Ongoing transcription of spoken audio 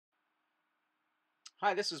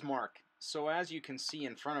Hi, this is Mark. So as you can see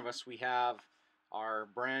in front of us, we have our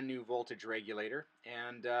brand new voltage regulator,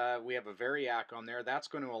 and we have a variac on there. That's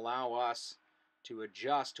going to allow us to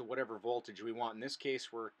adjust to whatever voltage we want. In this case,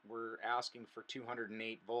 we're asking for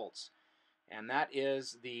 208 volts, and that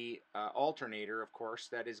is the alternator, of course,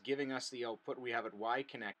 that is giving us the output. We have it Y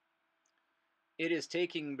connected. It is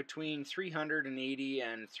taking between 380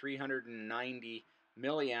 and 390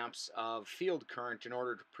 milliamps of field current in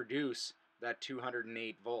order to produce that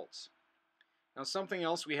 208 volts. Now, something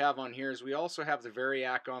else we have on here is we also have the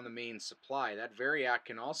variac on the main supply. That variac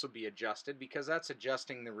can also be adjusted because that's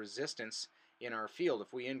adjusting the resistance in our field.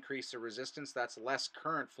 If we increase the resistance, that's less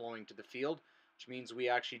current flowing to the field, which means we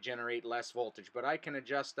actually generate less voltage. But I can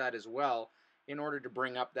adjust that as well in order to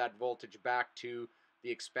bring up that voltage back to the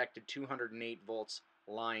expected 208 volts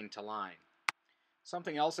line to line.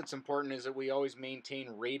 Something else that's important is that we always maintain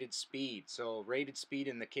rated speed. So rated speed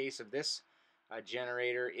in the case of this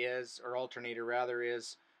generator is, or alternator rather,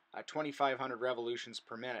 is 2,500 revolutions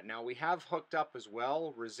per minute. Now we have hooked up as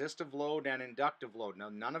well resistive load and inductive load. Now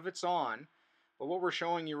none of it's on, but what we're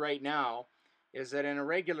showing you right now is that in a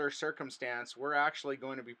regular circumstance we're actually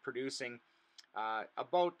going to be producing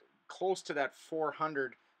about close to that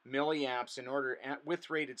 400 milliamps in order, with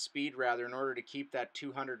rated speed rather, in order to keep that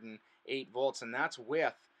 208 volts, and that's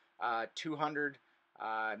with 200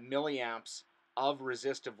 milliamps of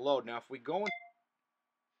resistive load. Now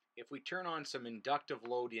if we turn on some inductive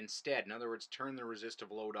load instead, in other words turn the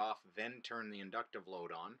resistive load off then turn the inductive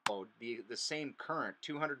load on, the same current,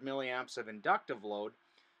 200 milliamps of inductive load,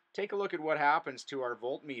 take a look at what happens to our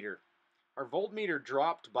voltmeter. Our voltmeter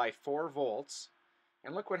dropped by 4 volts.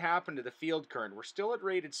 And look what happened to the field current. We're still at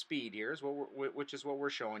rated speed here, which is what we're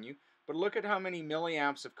showing you. But look at how many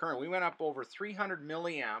milliamps of current. We went up over 300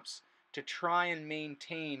 milliamps to try and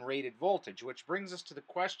maintain rated voltage, which brings us to the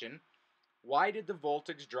question, why did the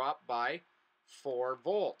voltage drop by 4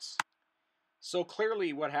 volts? So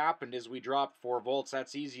clearly what happened is we dropped 4 volts.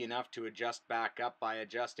 That's easy enough to adjust back up by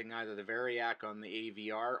adjusting either the variac on the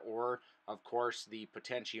AVR or, of course, the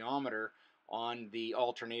potentiometer on the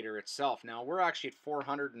alternator itself. Now we're actually at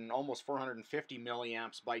 400 and almost 450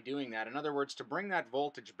 milliamps by doing that. In other words, to bring that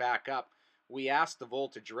voltage back up, we asked the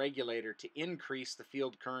voltage regulator to increase the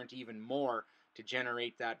field current even more to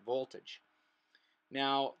generate that voltage.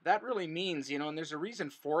 Now that really means, and there's a reason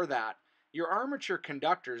for that. Your armature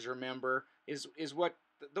conductors, remember, is what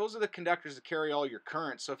those are the conductors that carry all your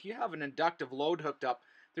current. So if you have an inductive load hooked up,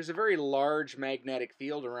 there's a very large magnetic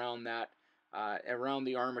field around that, around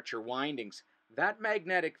the armature windings. That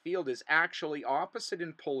magnetic field is actually opposite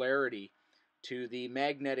in polarity to the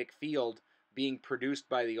magnetic field being produced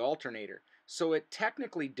by the alternator. So it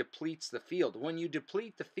technically depletes the field. When you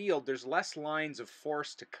deplete the field, there's less lines of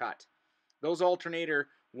force to cut. Those alternator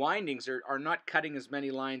windings are not cutting as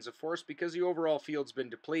many lines of force because the overall field's been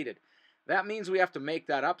depleted. That means we have to make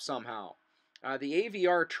that up somehow. The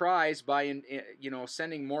AVR tries by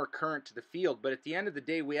sending more current to the field, but at the end of the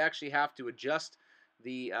day we actually have to adjust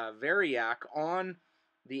the variac on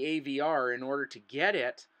the AVR in order to get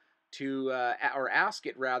it to, or ask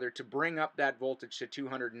it rather, to bring up that voltage to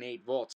 208 volts.